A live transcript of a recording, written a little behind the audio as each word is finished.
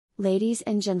Ladies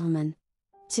and gentlemen,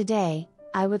 today,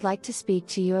 I would like to speak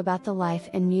to you about the life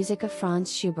and music of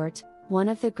Franz Schubert, one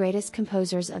of the greatest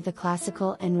composers of the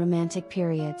classical and romantic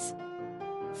periods.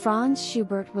 Franz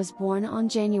Schubert was born on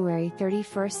January 31,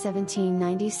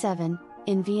 1797,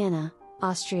 in Vienna,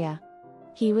 Austria.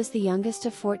 He was the youngest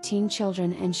of 14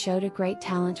 children and showed a great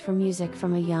talent for music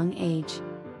from a young age.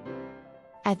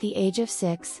 At the age of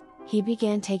 6, he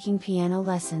began taking piano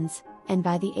lessons, and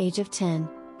by the age of 10,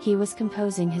 he was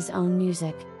composing his own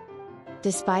music.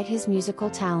 Despite his musical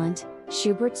talent,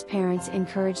 Schubert's parents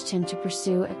encouraged him to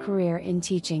pursue a career in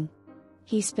teaching.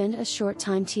 He spent a short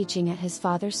time teaching at his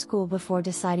father's school before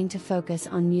deciding to focus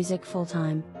on music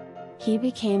full-time. He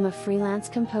became a freelance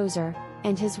composer,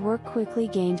 and his work quickly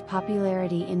gained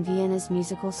popularity in Vienna's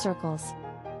musical circles.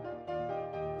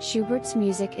 Schubert's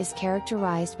music is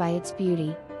characterized by its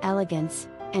beauty, elegance,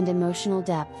 and emotional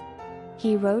depth.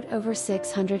 He wrote over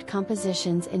 600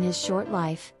 compositions in his short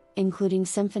life, including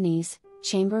symphonies,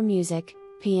 chamber music,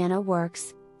 piano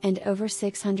works, and over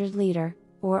 600 lieder,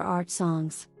 or art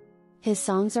songs. His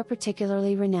songs are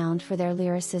particularly renowned for their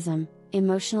lyricism,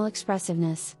 emotional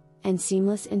expressiveness, and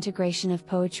seamless integration of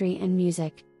poetry and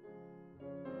music.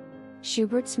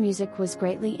 Schubert's music was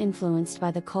greatly influenced by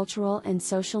the cultural and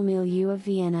social milieu of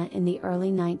Vienna in the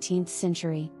early 19th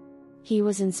century. He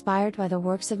was inspired by the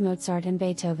works of Mozart and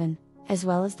Beethoven, as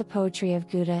well as the poetry of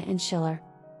Goethe and Schiller.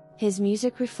 His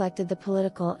music reflected the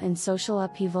political and social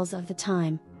upheavals of the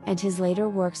time, and his later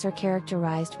works are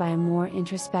characterized by a more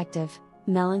introspective,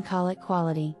 melancholic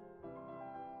quality.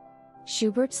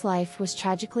 Schubert's life was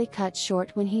tragically cut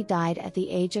short when he died at the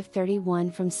age of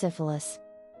 31 from syphilis.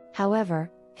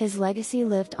 However, his legacy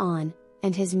lived on,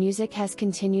 and his music has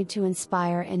continued to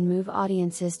inspire and move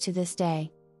audiences to this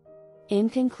day. In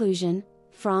conclusion,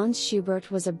 Franz Schubert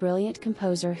was a brilliant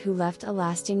composer who left a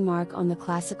lasting mark on the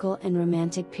classical and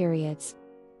romantic periods.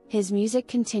 His music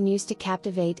continues to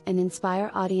captivate and inspire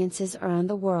audiences around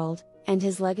the world, and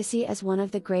his legacy as one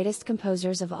of the greatest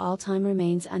composers of all time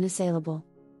remains unassailable.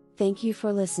 Thank you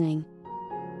for listening.